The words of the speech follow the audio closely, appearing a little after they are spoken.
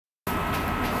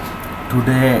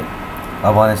Today,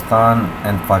 Afghanistan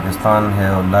and Pakistan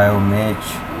have live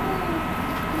match.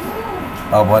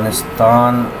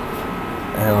 Afghanistan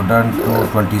have done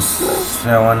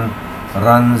 227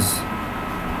 runs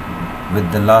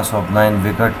with the loss of 9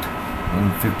 wickets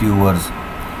in 50 overs,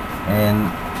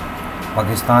 and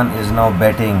Pakistan is now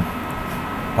batting.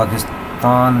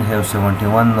 Pakistan have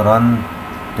 71 runs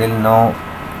till now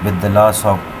with the loss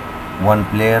of 1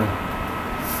 player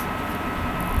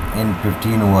in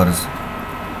 15 overs.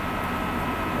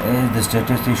 As the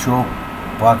statistics show,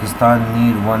 Pakistan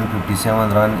need 157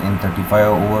 runs in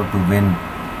 35 overs to win.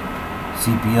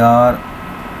 CRR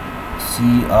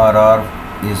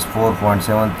is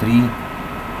 4.73,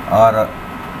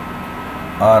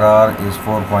 RR is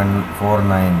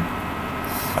 4.49.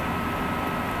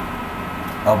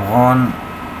 Afghan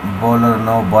bowler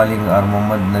now bowling are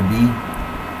Mohammad Nabi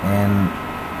and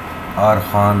R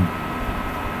Khan.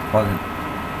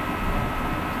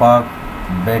 Pak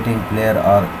batting player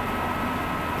are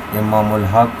Imamul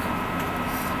Haq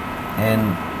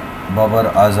and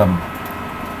Babar Azam.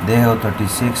 They have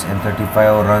 36 and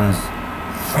 35 runs.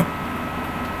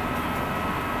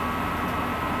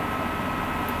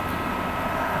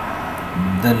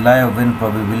 The live win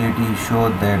probability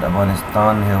showed that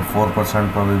Afghanistan have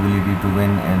 4% probability to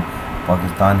win and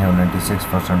Pakistan have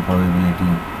 96%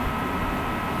 probability.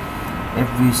 If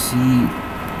we see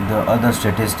the other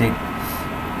statistic,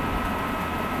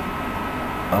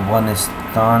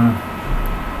 Afghanistan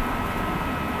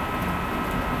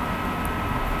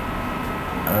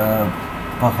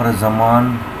Fakhr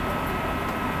Zaman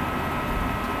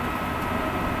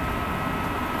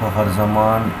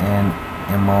and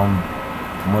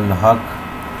Imamul Haq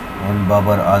and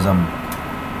Babar Azam.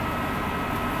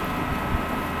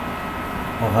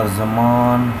 Fakhr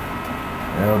Zaman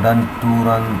have done 2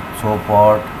 runs so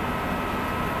far.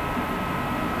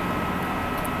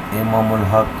 Imamul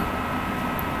Haq.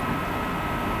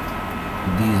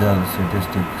 These are the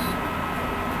statistics.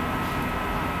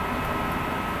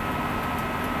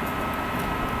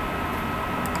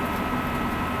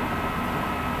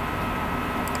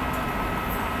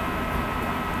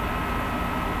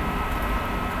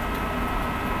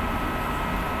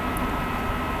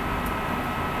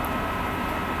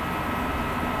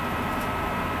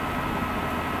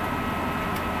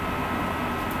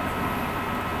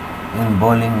 In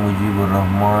bowling, Mujibur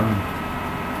Rahman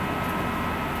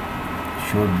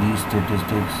showed these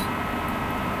statistics.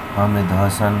 Hamid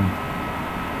Hassan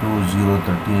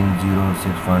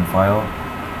 2013-06.5,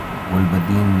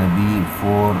 Ulbadin Nabi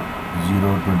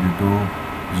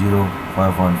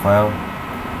 4022-05.5,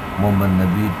 Mohammad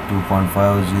Nabi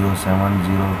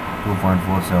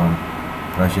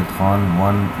 2.5070-2.47, Rashid Khan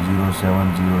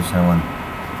 10707.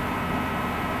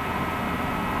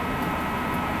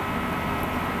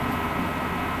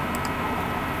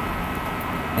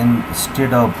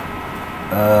 Instead of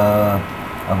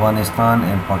Afghanistan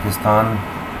and Pakistan,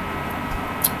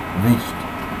 which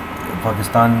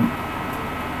Pakistan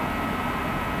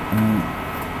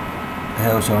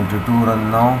have 72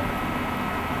 runs now.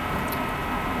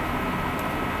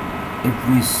 If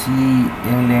we see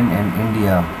England and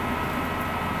India,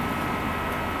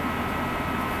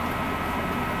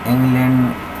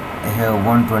 England have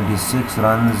 126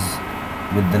 runs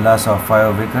with the loss of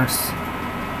 5 wickets.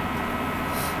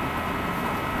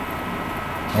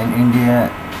 And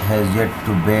India has yet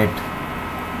to bat.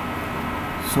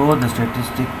 So the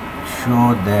statistics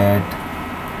show that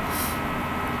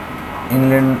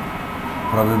England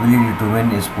probability to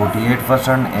win is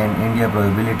 48% and India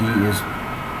probability is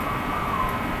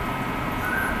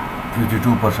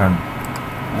 52%.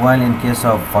 While in case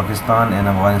of Pakistan and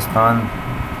Afghanistan,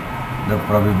 the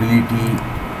probability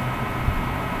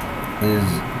is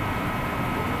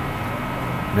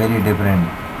very different.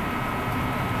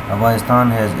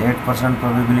 Afghanistan has 8%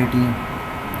 probability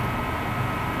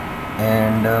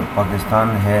and Pakistan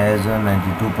has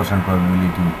 92%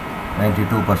 probability.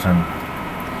 92%.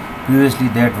 Previously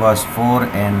that was 4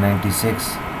 and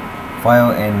 96,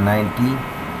 5 and 90,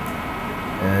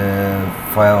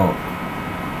 5